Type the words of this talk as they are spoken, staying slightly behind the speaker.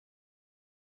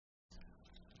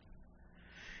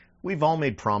We've all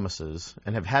made promises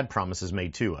and have had promises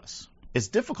made to us. It's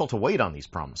difficult to wait on these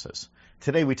promises.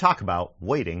 Today we talk about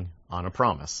waiting on a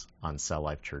promise on Cell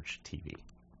Life Church TV.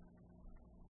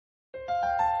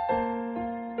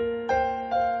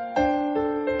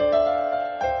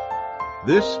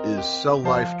 This is Cell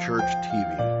Life Church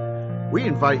TV. We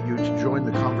invite you to join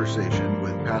the conversation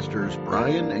with Pastors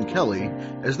Brian and Kelly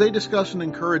as they discuss an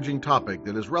encouraging topic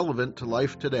that is relevant to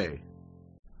life today.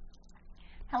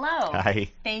 Hello.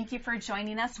 Hi. Thank you for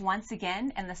joining us once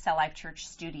again in the Cell Life Church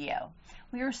studio.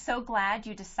 We are so glad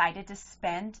you decided to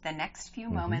spend the next few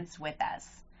moments with us.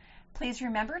 Please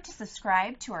remember to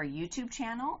subscribe to our YouTube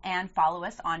channel and follow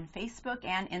us on Facebook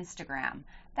and Instagram.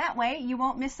 That way you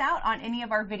won't miss out on any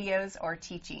of our videos or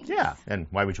teachings. Yeah, and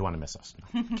why would you want to miss us?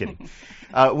 No, kidding.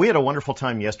 We had a wonderful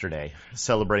time yesterday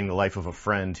celebrating the life of a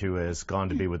friend who has gone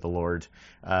to be with the Lord.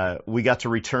 We got to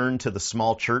return to the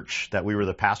small church that we were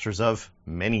the pastors of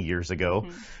many years ago.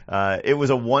 It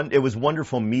was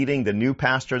wonderful meeting the new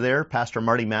pastor there, Pastor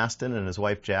Marty Maston and his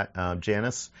wife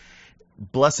Janice.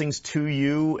 Blessings to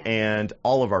you and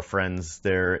all of our friends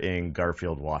there in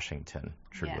Garfield, Washington,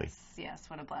 truly. Yes,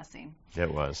 what a blessing.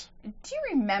 It was. Do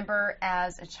you remember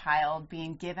as a child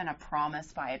being given a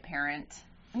promise by a parent?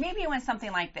 Maybe it went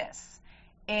something like this.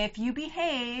 If you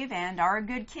behave and are a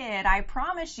good kid, I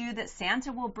promise you that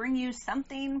Santa will bring you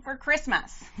something for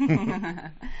Christmas.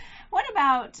 What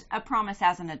about a promise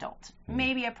as an adult?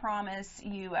 Maybe a promise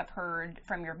you have heard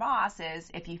from your boss is,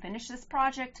 if you finish this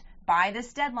project by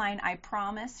this deadline, I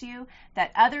promise you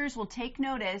that others will take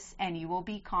notice and you will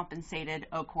be compensated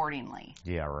accordingly.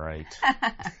 Yeah, right.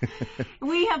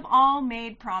 We have all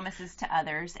made promises to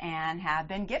others and have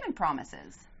been given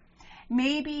promises.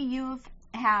 Maybe you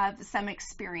have some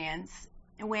experience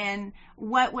when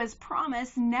what was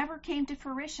promised never came to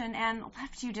fruition and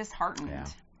left you disheartened. Yeah.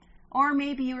 Or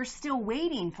maybe you are still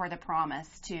waiting for the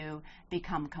promise to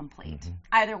become complete.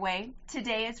 Either way,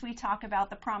 today as we talk about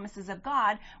the promises of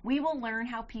God, we will learn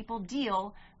how people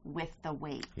deal with the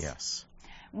wait. Yes.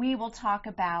 We will talk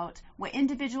about what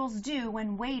individuals do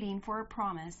when waiting for a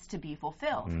promise to be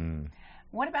fulfilled.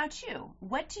 What about you?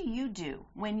 What do you do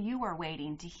when you are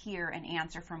waiting to hear an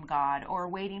answer from God or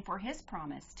waiting for His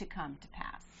promise to come to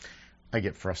pass? I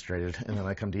get frustrated and then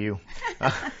I come to you.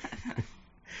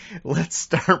 Let's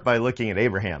start by looking at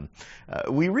Abraham.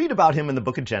 We read about him in the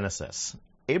book of Genesis.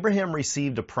 Abraham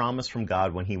received a promise from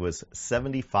God when he was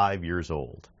 75 years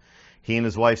old. He and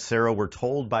his wife Sarah were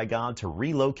told by God to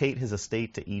relocate his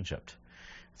estate to Egypt.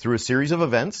 Through a series of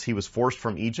events, he was forced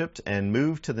from Egypt and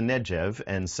moved to the Negev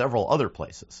and several other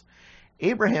places.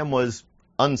 Abraham was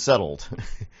unsettled.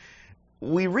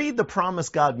 We read the promise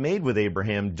God made with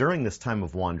Abraham during this time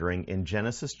of wandering in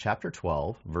Genesis chapter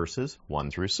 12, verses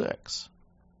 1 through 6.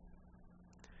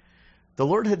 The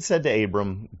Lord had said to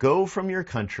Abram, "Go from your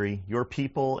country, your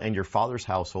people, and your father's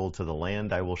household to the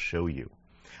land I will show you.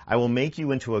 I will make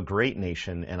you into a great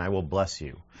nation, and I will bless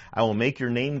you. I will make your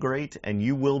name great, and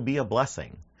you will be a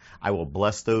blessing. I will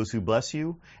bless those who bless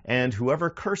you, and whoever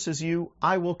curses you,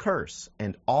 I will curse,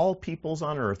 and all peoples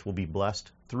on earth will be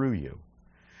blessed through you."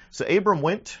 So Abram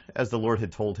went as the Lord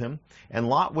had told him, and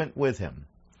Lot went with him.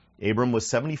 Abram was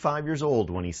 75 years old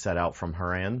when he set out from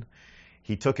Haran.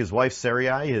 He took his wife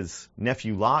Sarai, his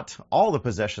nephew Lot, all the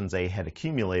possessions they had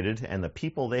accumulated, and the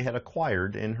people they had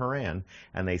acquired in Haran,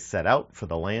 and they set out for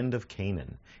the land of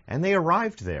Canaan. And they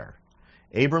arrived there.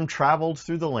 Abram traveled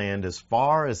through the land as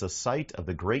far as the site of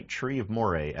the great tree of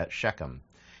Moreh at Shechem.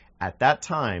 At that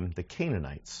time, the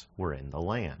Canaanites were in the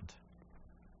land.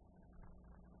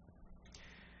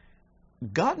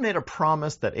 God made a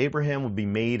promise that Abraham would be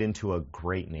made into a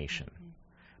great nation.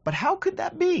 But how could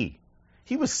that be?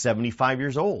 He was 75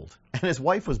 years old, and his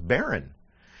wife was barren.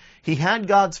 He had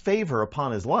God's favor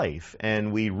upon his life,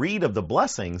 and we read of the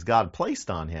blessings God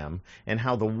placed on him and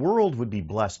how the world would be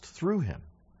blessed through him.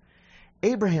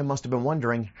 Abraham must have been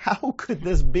wondering, how could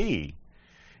this be?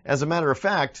 As a matter of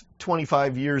fact,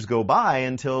 25 years go by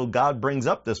until God brings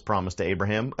up this promise to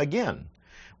Abraham again.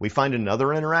 We find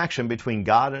another interaction between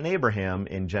God and Abraham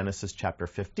in Genesis chapter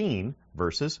 15,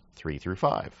 verses 3 through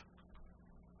 5.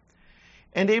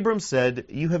 And Abram said,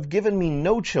 "You have given me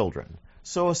no children,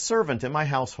 so a servant in my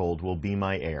household will be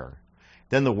my heir."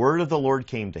 Then the word of the Lord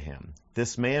came to him,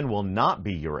 "This man will not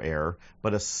be your heir,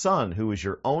 but a son who is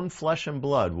your own flesh and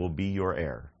blood will be your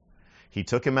heir." He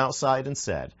took him outside and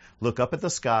said, "Look up at the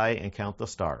sky and count the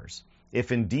stars,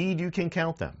 if indeed you can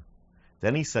count them."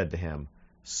 Then he said to him,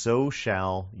 "So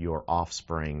shall your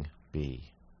offspring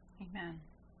be." Amen.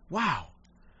 Wow.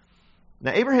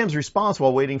 Now, Abraham's response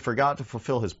while waiting for God to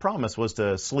fulfill his promise was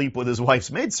to sleep with his wife's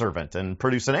maidservant and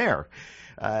produce an heir.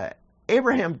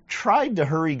 Abraham tried to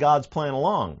hurry God's plan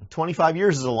along. 25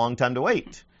 years is a long time to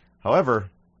wait. However,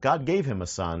 God gave him a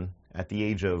son at the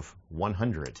age of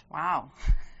 100. Wow.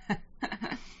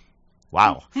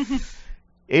 Wow.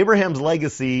 Abraham's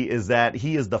legacy is that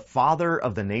he is the father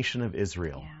of the nation of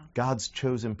Israel, God's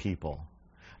chosen people.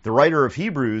 The writer of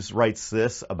Hebrews writes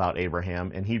this about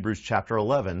Abraham in Hebrews chapter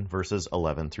 11, verses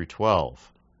 11 through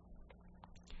 12.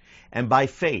 And by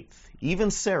faith,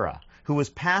 even Sarah, who was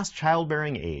past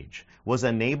childbearing age, was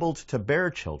enabled to bear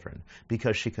children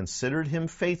because she considered him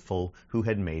faithful who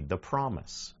had made the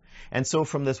promise. And so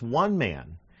from this one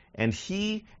man, and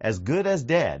he as good as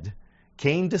dead,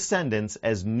 came descendants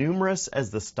as numerous as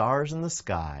the stars in the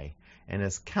sky and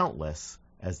as countless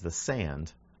as the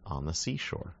sand on the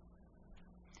seashore.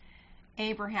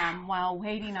 Abraham, while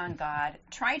waiting on God,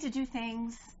 tried to do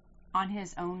things on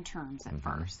his own terms at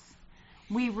first.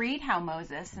 We read how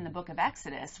Moses in the book of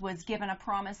Exodus was given a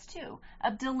promise too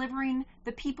of delivering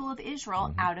the people of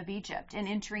Israel out of Egypt and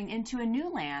entering into a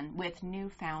new land with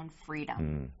newfound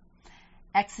freedom.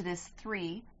 Exodus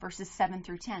 3 verses 7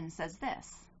 through 10 says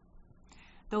this.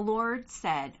 The Lord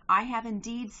said, I have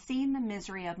indeed seen the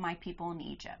misery of my people in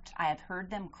Egypt. I have heard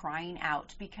them crying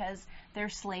out because they're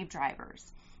slave drivers,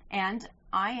 and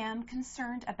I am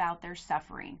concerned about their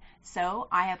suffering. So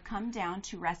I have come down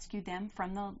to rescue them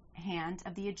from the hand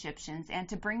of the Egyptians and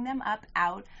to bring them up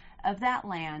out of that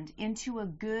land into a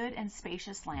good and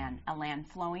spacious land, a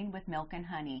land flowing with milk and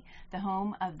honey, the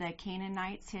home of the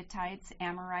Canaanites, Hittites,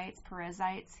 Amorites,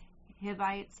 Perizzites,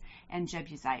 Hivites, and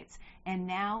Jebusites. And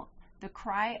now the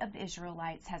cry of the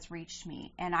Israelites has reached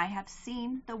me, and I have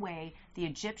seen the way the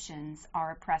Egyptians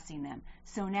are oppressing them.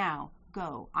 So now,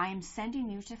 go, I am sending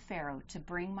you to Pharaoh to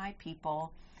bring my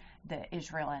people, the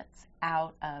Israelites,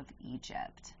 out of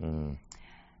Egypt.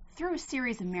 Through a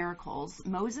series of miracles,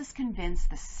 Moses convinced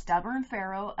the stubborn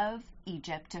Pharaoh of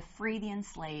Egypt to free the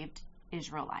enslaved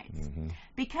Israelites.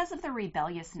 Because of the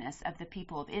rebelliousness of the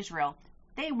people of Israel,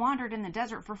 they wandered in the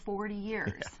desert for 40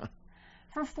 years.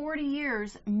 For 40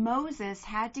 years, Moses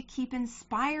had to keep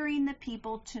inspiring the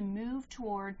people to move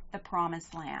toward the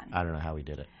promised land. I don't know how he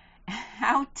did it.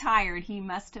 How tired he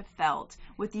must have felt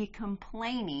with the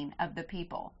complaining of the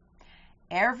people.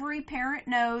 Every parent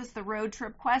knows the road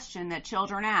trip question that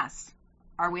children ask.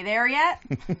 Are we there yet?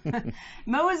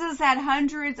 Moses had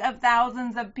hundreds of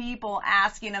thousands of people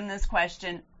asking him this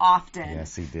question often.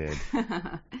 Yes, he did.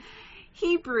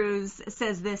 Hebrews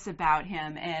says this about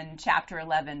him in chapter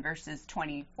 11, verses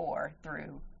 24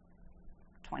 through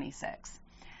 26.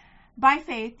 By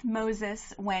faith,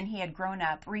 Moses, when he had grown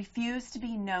up, refused to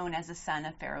be known as a son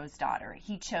of Pharaoh's daughter.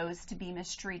 He chose to be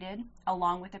mistreated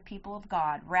along with the people of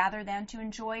God rather than to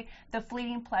enjoy the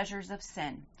fleeting pleasures of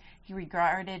sin. He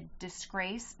regarded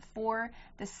disgrace for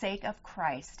the sake of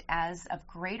Christ as of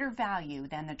greater value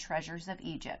than the treasures of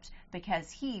Egypt,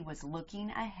 because he was looking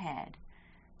ahead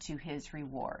to his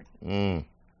reward.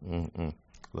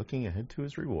 Looking ahead to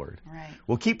his reward. Right.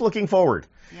 Well, keep looking forward.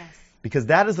 Yes. Because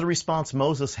that is the response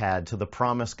Moses had to the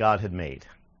promise God had made.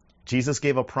 Jesus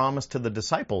gave a promise to the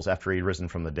disciples after he'd risen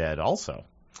from the dead also.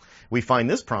 We find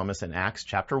this promise in Acts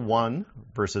chapter 1,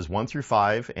 verses 1 through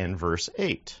 5 and verse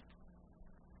 8.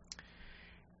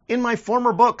 In my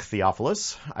former book,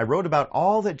 Theophilus, I wrote about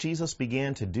all that Jesus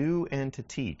began to do and to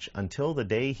teach until the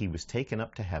day he was taken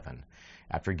up to heaven,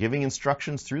 after giving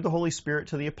instructions through the Holy Spirit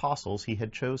to the apostles he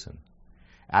had chosen.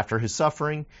 After his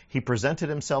suffering, he presented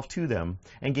himself to them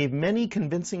and gave many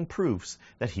convincing proofs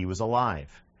that he was alive.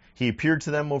 He appeared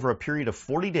to them over a period of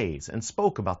 40 days and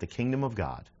spoke about the kingdom of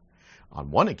God.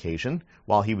 On one occasion,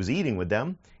 while he was eating with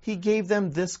them, he gave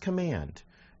them this command: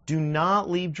 Do not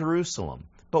leave Jerusalem,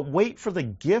 but wait for the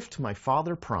gift my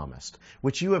Father promised,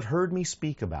 which you have heard me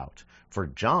speak about. For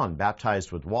John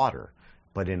baptized with water,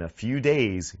 but in a few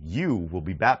days you will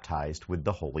be baptized with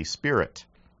the Holy Spirit.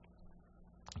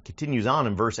 It continues on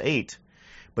in verse 8.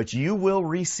 But you will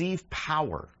receive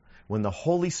power when the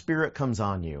Holy Spirit comes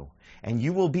on you, and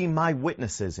you will be my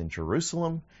witnesses in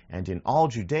Jerusalem and in all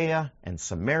Judea and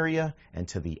Samaria and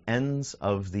to the ends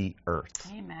of the earth.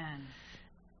 Amen.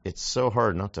 It's so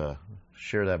hard not to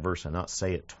share that verse and not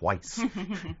say it twice.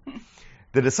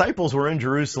 The disciples were in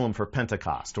Jerusalem for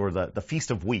Pentecost, or the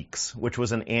Feast of Weeks, which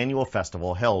was an annual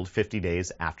festival held 50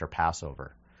 days after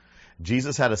Passover.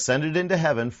 Jesus had ascended into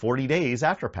heaven 40 days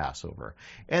after Passover,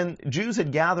 and Jews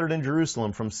had gathered in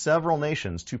Jerusalem from several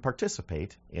nations to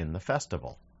participate in the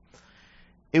festival.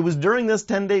 It was during this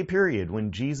 10-day period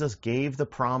when Jesus gave the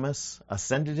promise,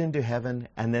 ascended into heaven,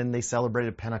 and then they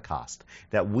celebrated Pentecost,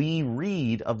 that we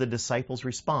read of the disciples'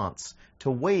 response to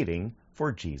waiting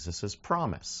for Jesus'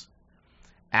 promise.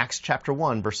 Acts chapter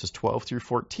 1, verses 12 through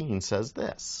 14 says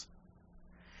this: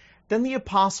 Then the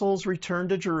apostles returned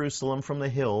to Jerusalem from the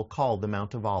hill called the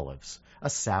Mount of Olives, a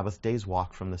Sabbath day's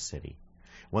walk from the city.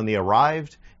 When they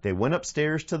arrived, they went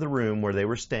upstairs to the room where they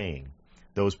were staying.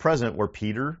 Those present were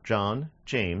Peter, John,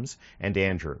 James, and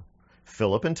Andrew,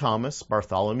 Philip and Thomas,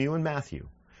 Bartholomew and Matthew,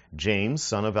 James,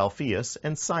 son of Alphaeus,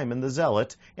 and Simon the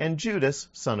Zealot, and Judas,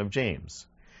 son of James.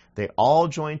 They all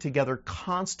joined together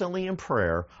constantly in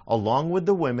prayer, along with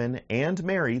the women and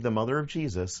Mary, the mother of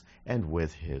Jesus, and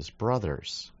with his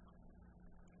brothers.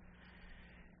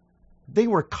 They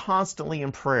were constantly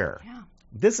in prayer. Yeah.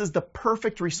 This is the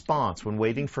perfect response when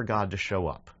waiting for God to show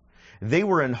up. They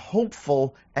were in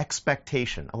hopeful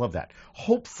expectation. I love that.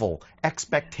 Hopeful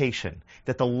expectation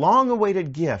that the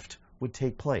long-awaited gift would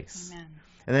take place. Amen.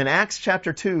 And then Acts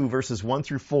chapter 2, verses 1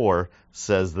 through 4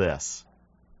 says this.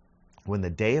 When the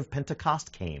day of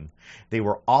Pentecost came, they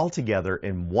were all together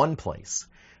in one place.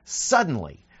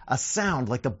 Suddenly, a sound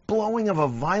like the blowing of a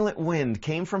violent wind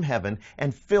came from heaven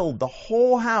and filled the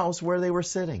whole house where they were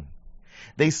sitting.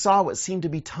 They saw what seemed to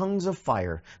be tongues of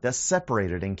fire that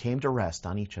separated and came to rest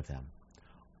on each of them.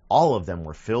 All of them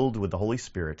were filled with the Holy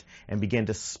Spirit and began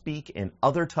to speak in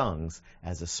other tongues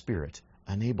as the Spirit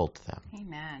enabled them.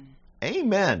 Amen.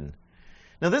 Amen.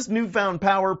 Now this newfound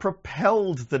power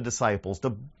propelled the disciples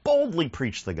to boldly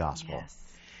preach the gospel. Yes.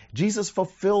 Jesus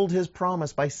fulfilled his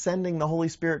promise by sending the Holy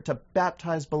Spirit to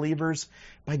baptize believers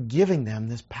by giving them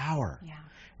this power. Yeah.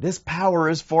 This power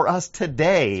is for us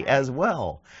today as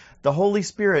well. The Holy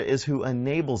Spirit is who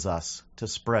enables us to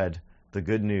spread the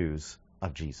good news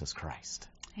of Jesus Christ.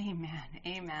 Amen.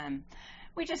 Amen.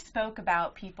 We just spoke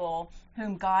about people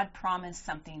whom God promised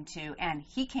something to, and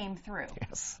he came through.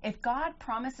 Yes. If God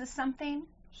promises something,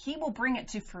 he will bring it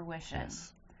to fruition.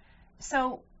 Yes.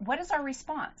 So what is our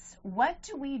response? What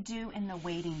do we do in the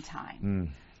waiting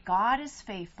time? God is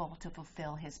faithful to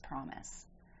fulfill his promise.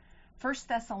 1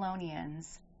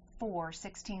 Thessalonians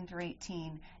 4:16 through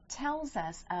 18 tells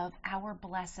us of our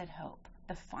blessed hope,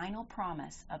 the final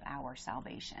promise of our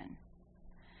salvation.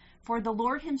 For the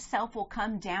Lord himself will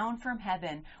come down from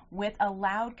heaven with a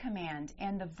loud command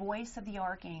and the voice of the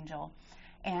archangel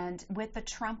and with the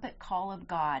trumpet call of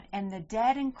God, and the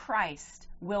dead in Christ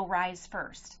will rise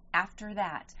first. After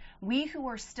that, we who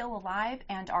are still alive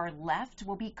and are left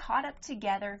will be caught up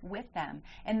together with them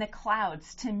in the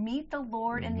clouds to meet the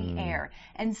Lord in the air,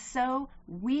 and so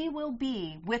we will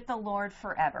be with the Lord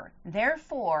forever.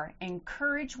 Therefore,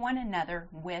 encourage one another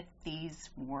with these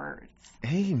words.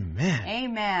 Amen.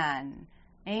 Amen.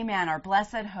 Amen. Our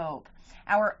blessed hope.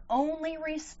 Our only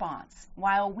response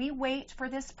while we wait for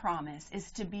this promise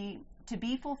is to be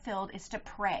fulfilled is to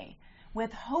pray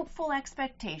with hopeful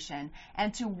expectation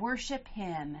and to worship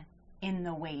him in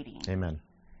the waiting. Amen.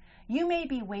 You may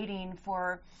be waiting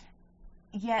for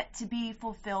a yet to be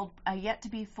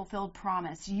fulfilled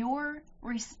promise. Your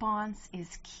response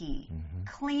is key.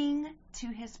 Cling to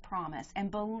his promise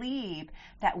and believe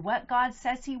that what God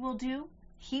says he will do,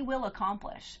 he will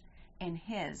accomplish in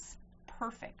his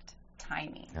perfect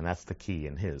timing. And that's the key,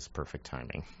 in his perfect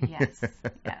timing. Yes,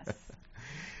 yes.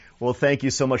 Well, thank you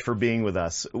so much for being with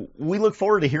us. We look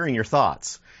forward to hearing your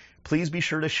thoughts. Please be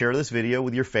sure to share this video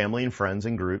with your family and friends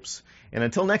and groups. And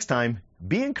until next time,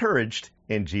 be encouraged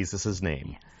in Jesus'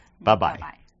 name. Yes. Bye-bye.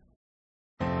 Bye-bye.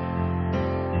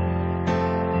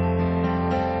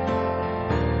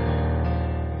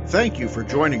 Thank you for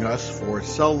joining us for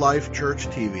Cell Life Church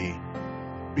TV.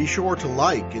 Be sure to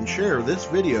like and share this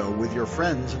video with your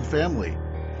friends and family.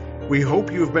 We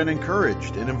hope you have been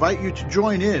encouraged and invite you to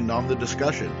join in on the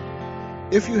discussion.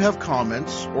 If you have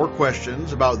comments or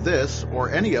questions about this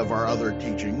or any of our other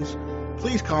teachings,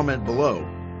 please comment below.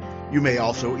 You may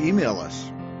also email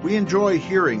us. We enjoy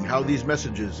hearing how these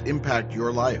messages impact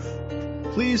your life.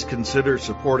 Please consider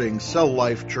supporting Cell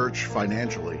Life Church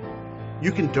financially.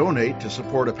 You can donate to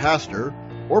support a pastor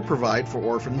or provide for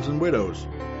orphans and widows.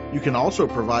 You can also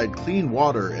provide clean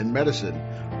water and medicine,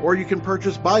 or you can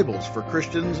purchase Bibles for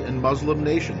Christians in Muslim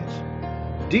nations.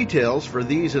 Details for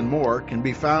these and more can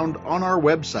be found on our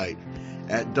website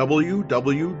at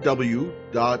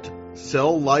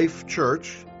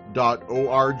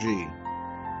www.celllifechurch.org.